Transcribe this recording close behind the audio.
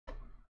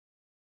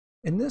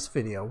In this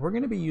video, we're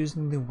going to be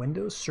using the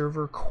Windows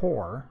Server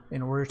Core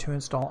in order to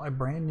install a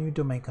brand new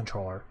domain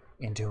controller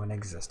into an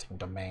existing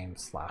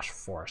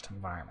domain/forest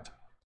environment.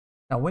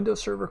 Now,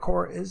 Windows Server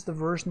Core is the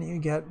version that you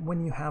get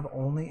when you have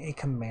only a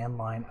command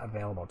line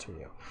available to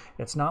you.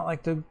 It's not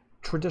like the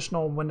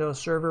traditional Windows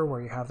Server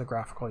where you have the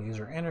graphical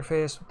user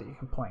interface that you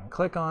can point and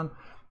click on.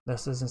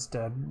 This is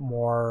instead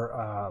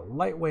more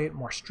lightweight,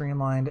 more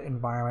streamlined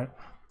environment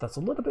that's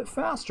a little bit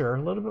faster,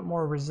 a little bit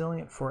more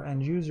resilient for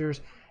end users,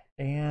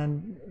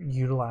 and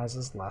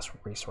utilizes less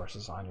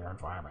resources on your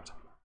environment.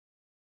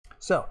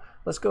 So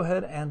let's go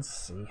ahead and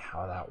see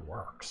how that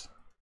works.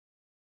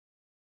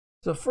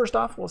 So first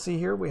off, we'll see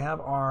here we have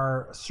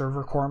our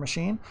server core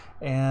machine,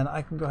 and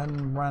I can go ahead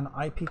and run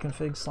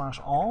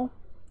ipconfig/all,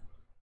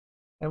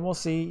 and we'll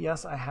see,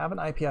 yes, I have an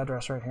IP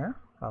address right here,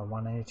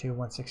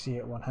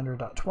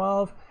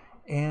 192.168.100.12,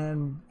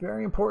 and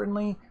very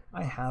importantly,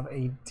 I have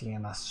a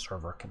DNS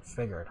server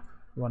configured,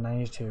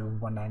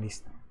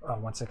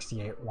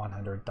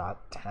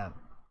 192.168.100.10.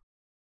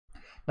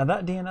 Now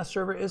that DNS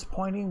server is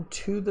pointing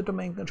to the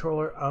domain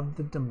controller of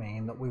the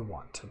domain that we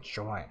want to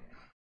join.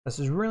 This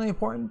is really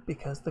important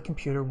because the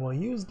computer will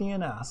use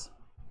DNS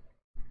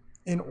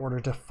in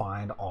order to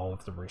find all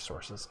of the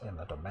resources in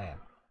the domain.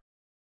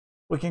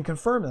 We can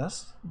confirm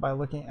this by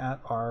looking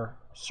at our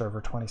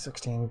Server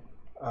 2016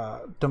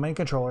 domain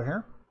controller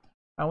here.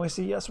 And we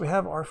see, yes, we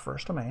have our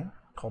first domain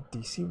called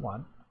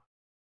DC1,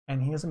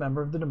 and he is a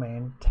member of the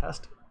domain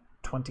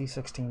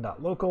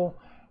test2016.local,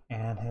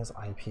 and his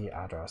IP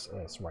address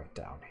is right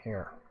down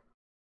here.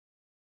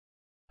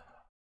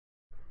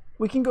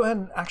 We can go ahead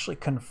and actually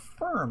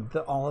confirm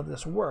that all of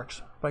this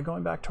works by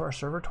going back to our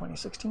Server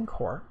 2016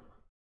 core,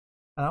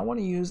 and I want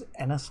to use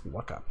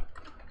NSLookup.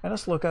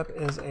 NSLookup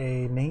is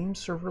a name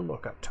server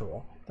lookup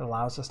tool that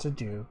allows us to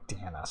do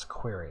DNS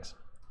queries.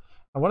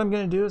 And what I'm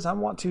going to do is I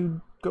want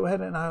to go ahead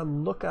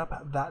and look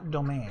up that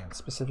domain,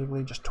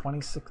 specifically just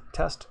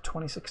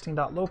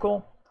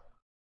test2016.local,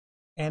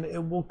 and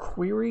it will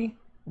query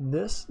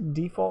this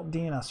default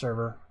DNS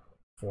server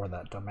for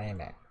that domain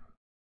name.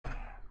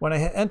 When I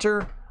hit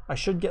enter, I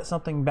should get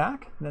something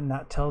back. Then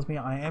that tells me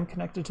I am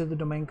connected to the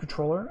domain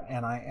controller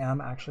and I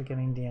am actually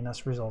getting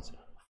DNS results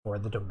for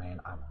the domain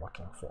I'm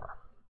looking for.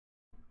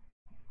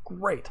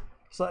 Great.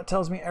 So that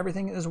tells me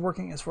everything is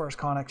working as far as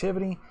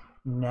connectivity.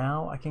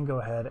 Now I can go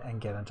ahead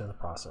and get into the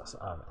process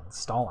of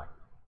installing.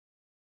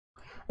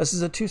 This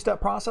is a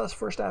two-step process.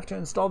 First, I have to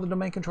install the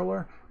domain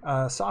controller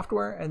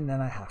software, and then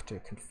I have to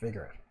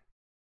configure it.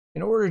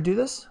 In order to do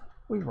this,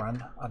 we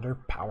run under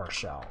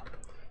PowerShell.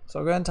 So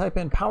I'll go ahead and type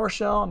in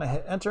PowerShell, and I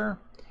hit enter,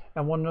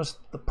 and we'll notice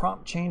the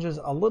prompt changes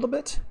a little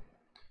bit,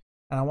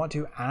 and I want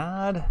to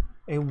add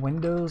a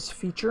Windows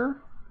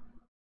feature.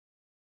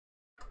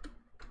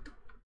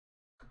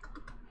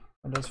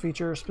 Windows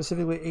feature,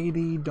 specifically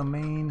AD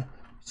domain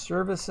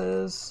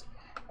services,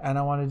 and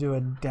I want to do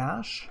a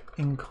dash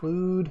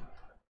include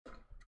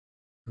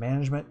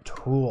management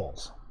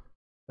tools.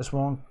 This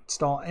will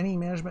install any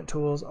management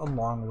tools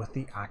along with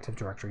the Active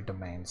Directory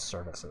domain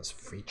services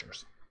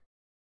features.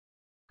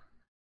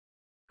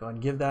 Go ahead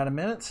and give that a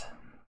minute.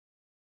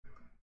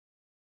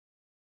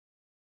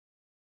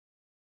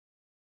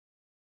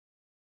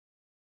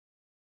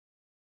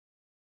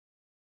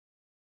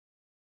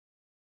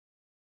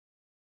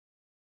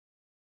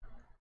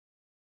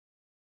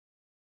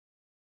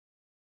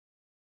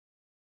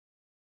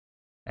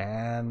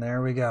 And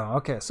there we go.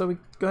 Okay, so we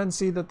go ahead and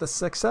see that the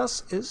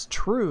success is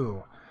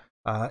true.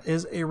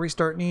 Is a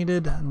restart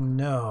needed?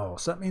 No.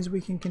 So that means we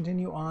can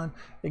continue on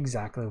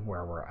exactly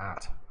where we're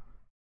at.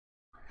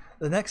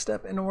 The next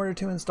step in order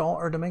to install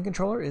our domain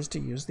controller is to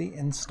use the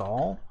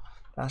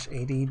install-adds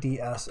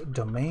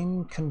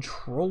domain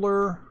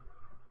controller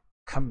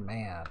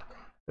command.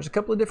 There's a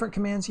couple of different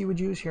commands you would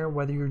use here,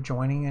 whether you're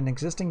joining an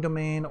existing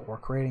domain or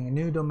creating a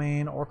new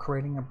domain or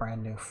creating a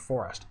brand new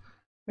forest.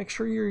 Make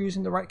sure you're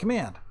using the right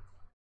command.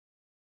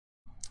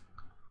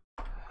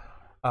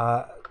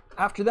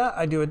 After that,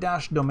 I do a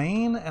dash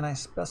domain, and I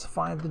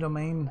specify the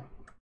domain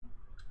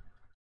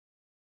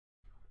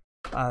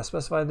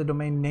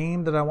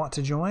name that I want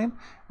to join.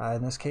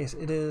 In this case,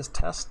 it is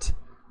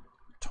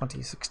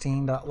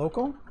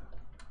test2016.local.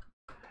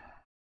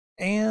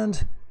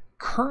 And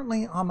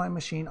currently on my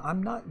machine,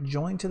 I'm not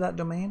joined to that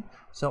domain,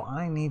 so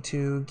I need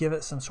to give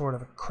it some sort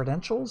of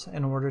credentials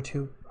in order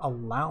to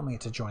allow me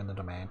to join the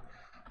domain.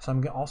 So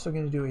I'm also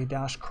going to do a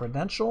dash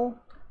credential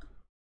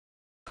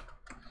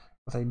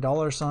with a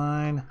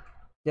 $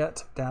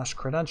 get dash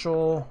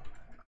credential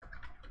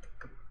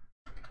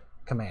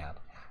command.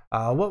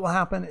 What will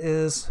happen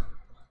is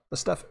the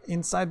stuff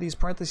inside these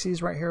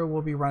parentheses right here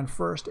will be run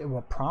first. It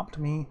will prompt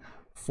me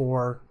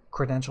for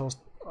credentials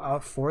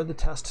for the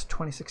test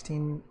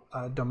 2016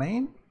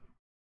 domain,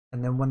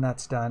 and then when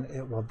that's done,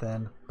 it will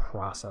then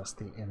process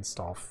the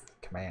install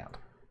command.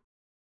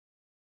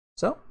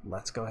 So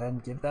let's go ahead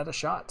and give that a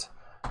shot.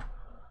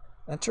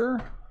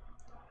 Enter.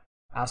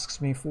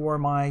 Asks me for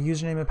my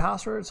username and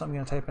password, so I'm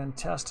going to type in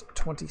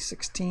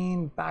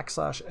test2016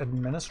 /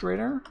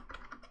 administrator,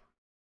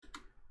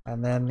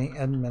 and then the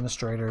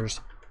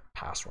administrator's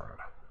password.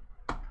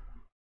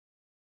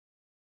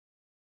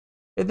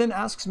 It then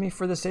asks me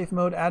for the safe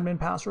mode admin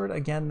password.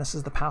 Again, this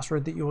is the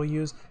password that you will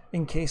use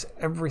in case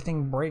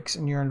everything breaks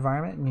in your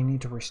environment and you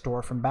need to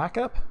restore from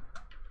backup.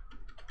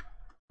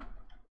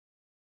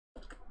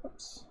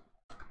 Oops.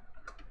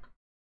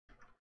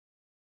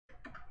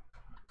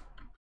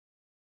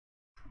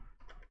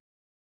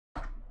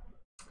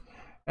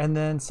 And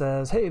then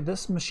says, hey,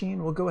 this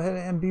machine will go ahead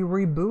and be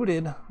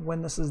rebooted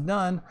when this is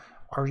done.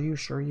 Are you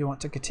sure you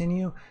want to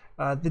continue?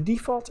 The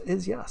default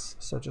is yes,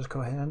 so just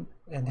go ahead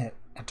and hit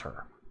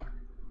enter.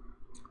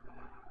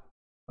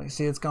 You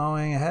see it's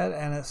going ahead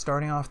and it's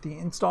starting off the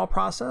install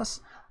process.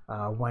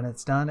 When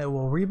it's done, it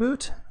will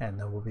reboot and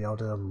then we'll be able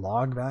to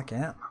log back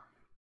in.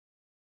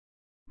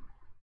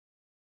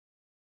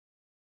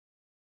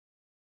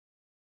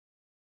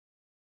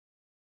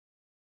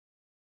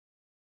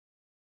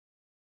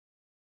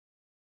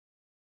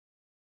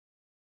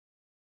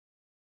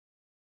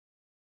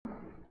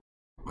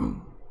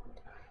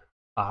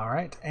 All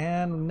right,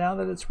 and now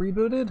that it's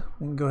rebooted,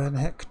 we can go ahead and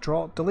hit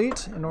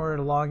Control-Delete in order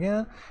to log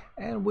in,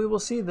 and we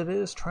will see that it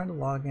is trying to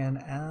log in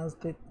as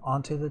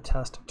onto the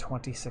test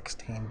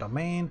 2016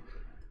 domain.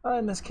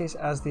 In this case,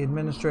 as the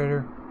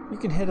administrator, you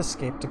can hit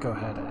Escape to go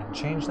ahead and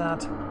change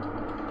that.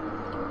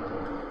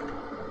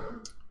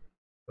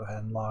 Go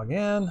ahead and log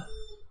in,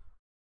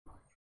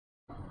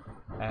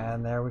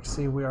 and there we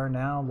see we are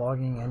now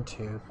logging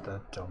into the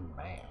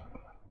domain.